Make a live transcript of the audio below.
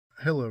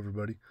Hello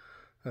everybody.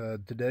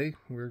 Today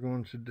we're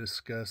going to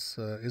discuss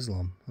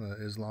Islam.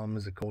 Islam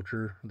is a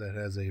culture that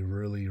has a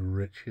really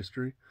rich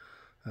history.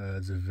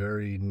 It's a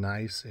very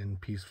nice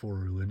and peaceful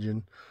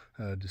religion,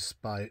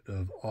 despite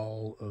of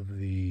all of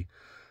the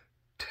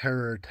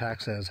terror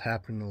attacks that has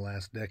happened in the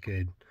last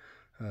decade.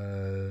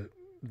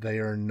 They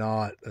are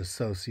not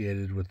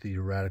associated with the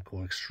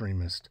radical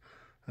extremists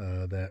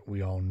that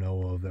we all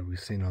know of, that we've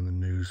seen on the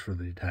news for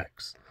the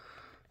attacks.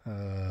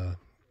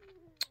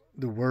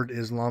 The word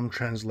Islam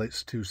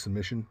translates to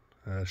submission,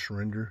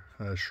 surrender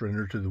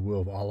to the will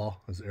of Allah,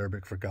 is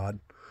Arabic for God.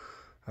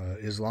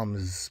 Islam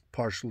is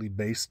partially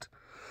based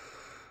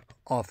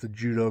off the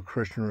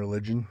Judeo-Christian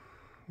religion.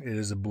 It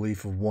is a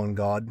belief of one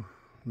God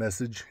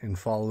message and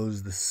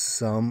follows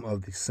some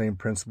of the same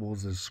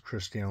principles as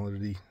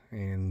Christianity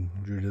and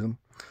Judaism.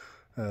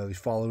 The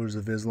followers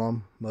of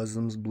Islam,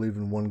 Muslims, believe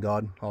in one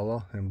God,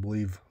 Allah, and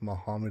believe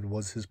Muhammad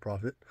was his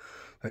prophet.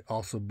 They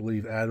also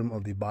believe Adam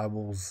of the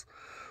Bible's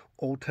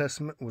Old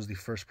Testament was the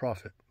first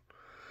prophet.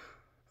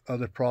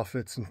 Other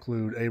prophets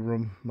include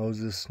Abram,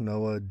 Moses,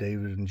 Noah,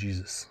 David, and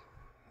Jesus.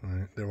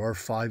 Right. There are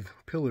 5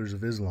 pillars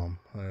of Islam: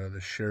 the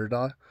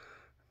Shahada,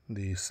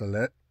 the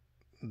Salat,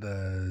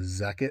 the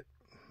Zakat,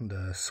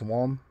 the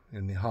Sawm,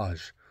 and the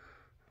Hajj.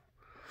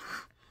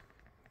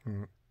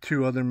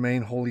 2 other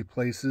main holy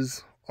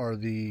places are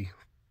the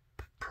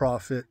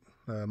Prophet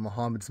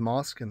Muhammad's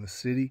mosque in the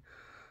city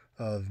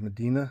of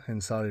Medina in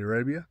Saudi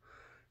Arabia,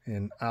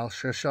 and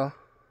Al-Shasha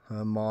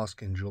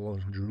mosque in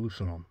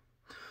Jerusalem.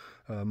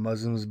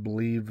 Muslims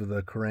believe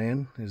the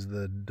Quran is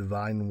the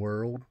divine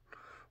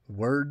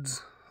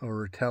words or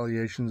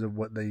retaliations of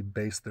what they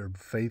base their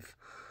faith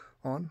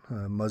on.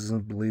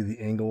 Muslims believe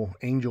the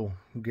angel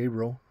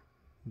Gabriel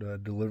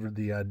delivered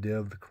the idea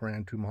of the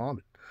Quran to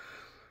Muhammad.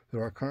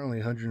 There are currently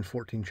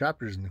 114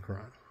 chapters in the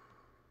Quran.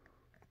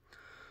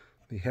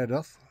 The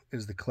Hadith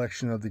is the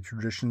collection of the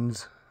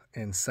traditions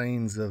and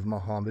sayings of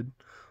Muhammad,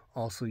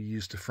 also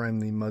used to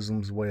frame the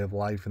Muslims' way of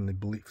life and the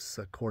beliefs.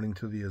 According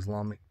to the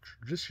Islamic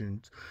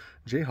traditions,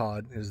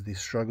 jihad is the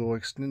struggle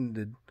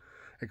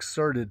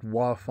exerted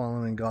while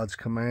following God's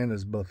command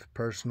as both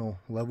personal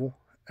level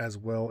as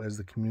well as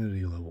the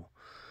community level.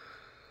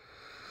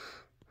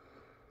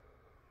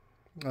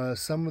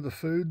 Some of the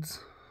foods,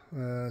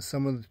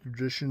 some of the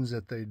traditions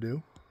that they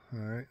do. All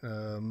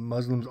right,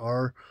 Muslims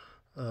are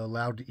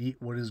allowed to eat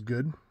what is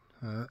good.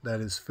 That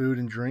is, food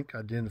and drink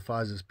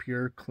identifies as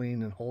pure,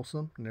 clean, and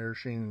wholesome,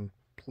 nourishing and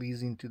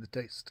pleasing to the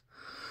taste.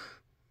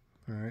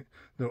 All right.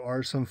 There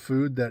are some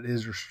food that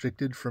is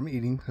restricted from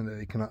eating and that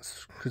they cannot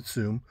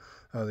consume.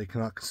 They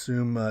cannot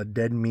consume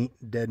dead meat.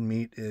 Dead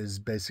meat is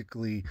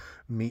basically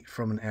meat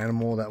from an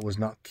animal that was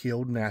not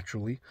killed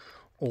naturally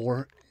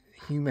or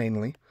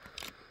humanely.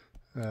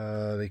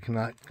 They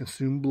cannot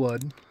consume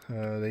blood.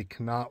 They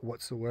cannot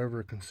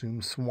whatsoever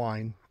consume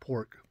swine,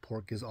 pork.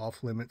 Pork is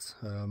off limits.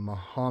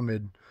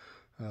 Muhammad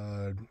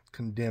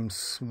condemns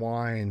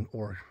swine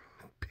or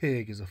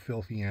pig as a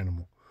filthy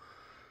animal.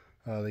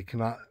 They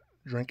cannot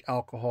drink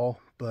alcohol,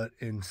 but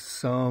in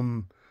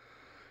some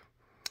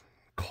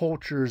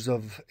cultures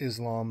of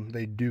Islam,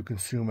 they do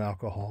consume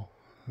alcohol.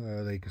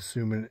 They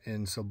consume it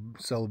in some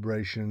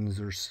celebrations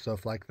or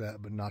stuff like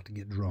that, but not to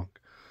get drunk.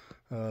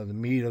 The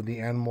meat of the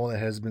animal that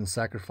has been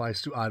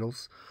sacrificed to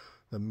idols,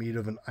 the meat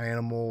of an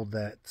animal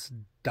that's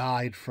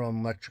died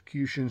from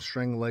electrocution,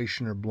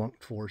 strangulation, or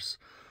blunt force.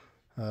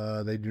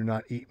 They do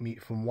not eat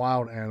meat from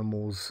wild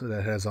animals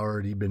that has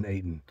already been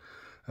eaten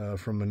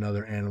from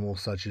another animal,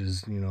 such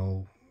as,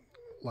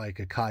 like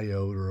a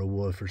coyote or a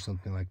wolf or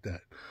something like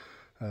that.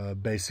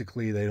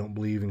 Basically, they don't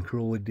believe in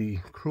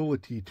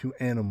cruelty to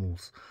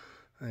animals,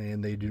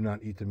 and they do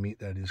not eat the meat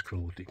that is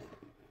cruelty.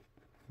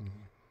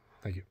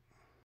 Thank you.